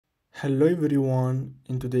Hello everyone,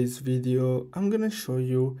 in today's video I'm gonna show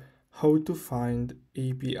you how to find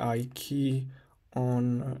API key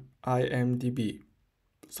on IMDB.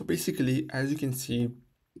 So basically, as you can see,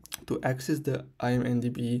 to access the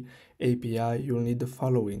IMDB API you'll need the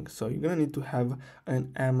following. So you're gonna need to have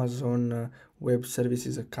an Amazon Web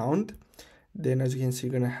Services account. Then as you can see,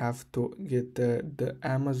 you're gonna have to get the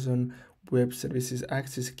Amazon Web Services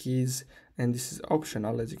access keys, and this is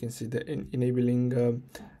optional. As you can see, the enabling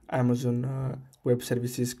Amazon Web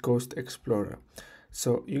Services Cost Explorer.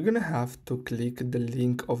 So you're gonna have to click the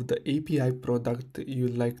link of the API product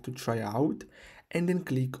you'd like to try out, and then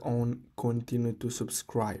click on continue to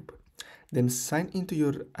subscribe. Then sign into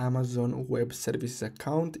your Amazon Web Services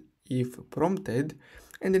account if prompted,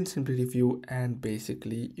 and then simply review, and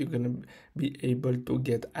basically you're gonna be able to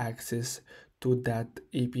get access to that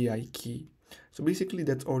API key. So basically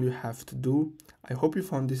that's all you have to do. I hope you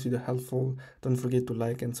found this video helpful. Don't forget to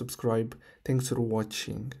like and subscribe. Thanks for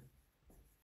watching.